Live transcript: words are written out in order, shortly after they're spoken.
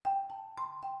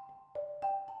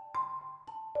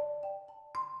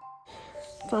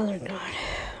Father God,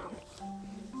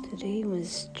 today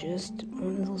was just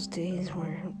one of those days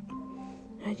where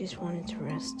I just wanted to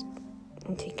rest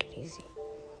and take it easy.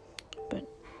 But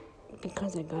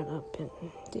because I got up and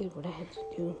did what I had to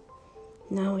do,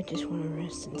 now I just want to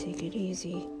rest and take it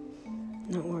easy,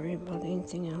 not worry about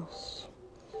anything else.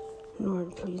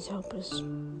 Lord, please help us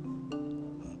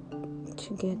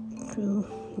to get through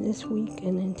this week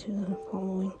and into the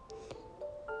following.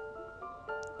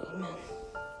 Amen.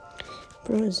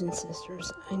 Brothers and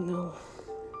sisters, I know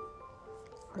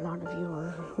a lot of you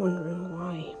are wondering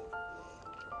why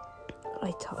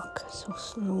I talk so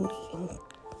slowly and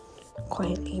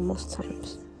quietly most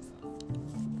times.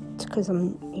 It's because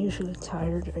I'm usually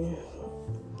tired and,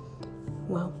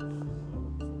 well,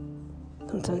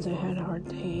 sometimes I had a hard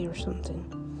day or something.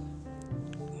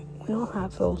 We all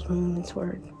have those moments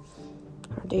where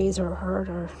our days are hard,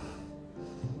 our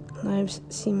lives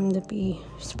seem to be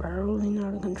spiraling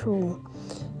out of control,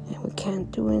 and we can't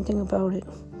do anything about it.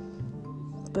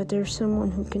 But there's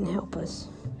someone who can help us,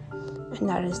 and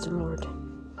that is the Lord.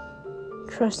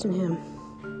 Trust in Him.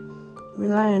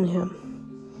 Rely on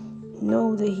Him.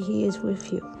 Know that He is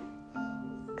with you.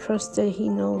 Trust that He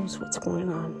knows what's going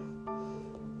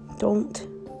on. Don't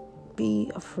be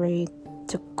afraid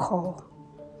to call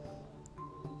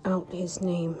out His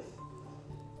name.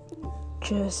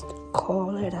 Just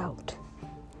call it out.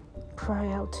 Cry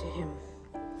out to Him.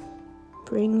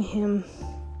 Bring Him.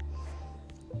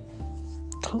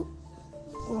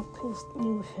 Walk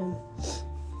closely with Him.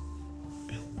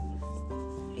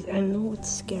 I know it's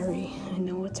scary. I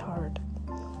know it's hard.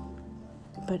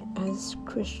 But as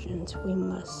Christians, we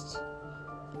must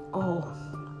all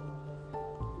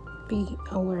be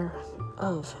aware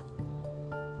of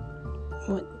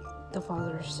what the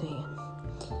Father is saying.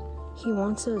 He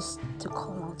wants us to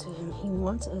call out to Him. He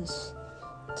wants us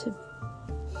to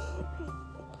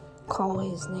call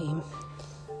His name.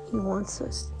 He wants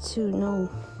us to know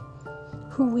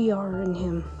who we are in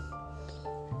Him.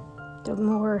 The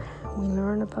more we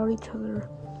learn about each other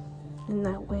in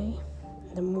that way,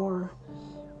 the more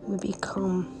we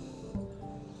become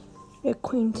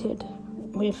acquainted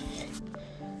with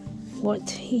what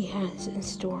He has in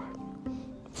store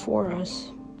for us.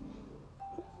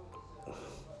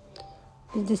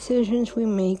 The decisions we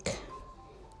make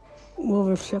will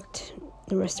reflect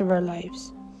the rest of our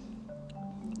lives,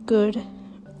 good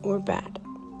or bad.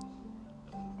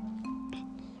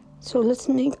 So let's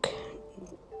make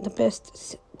the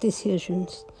best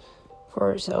decisions for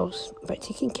ourselves by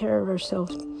taking care of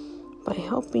ourselves, by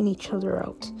helping each other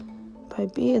out, by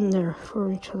being there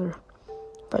for each other,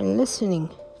 by listening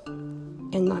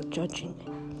and not judging,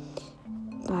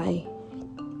 by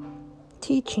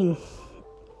teaching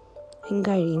and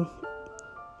guiding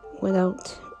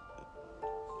without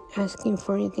asking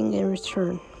for anything in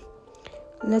return.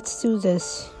 Let's do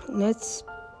this. Let's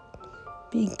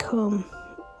become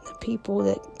the people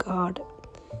that God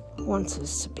wants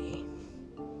us to be.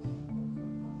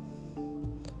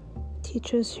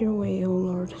 Teach us your way, O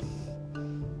Lord.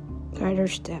 Guide our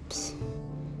steps.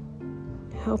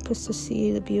 Help us to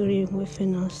see the beauty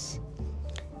within us,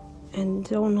 and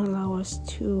don't allow us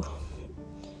to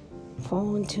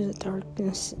fall into the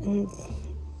darkness and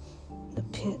the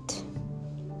pit.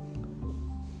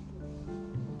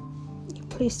 You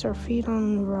placed our feet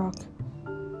on the rock.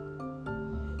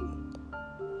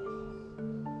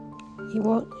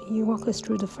 You walk us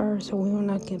through the fire so we will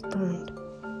not get burned.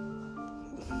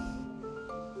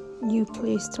 You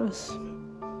placed us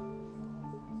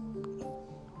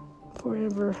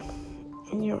forever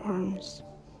in your arms.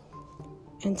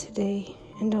 And today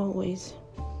and always,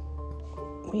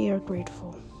 we are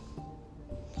grateful.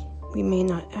 We may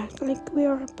not act like we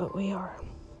are, but we are.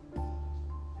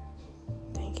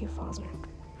 Thank you, Father.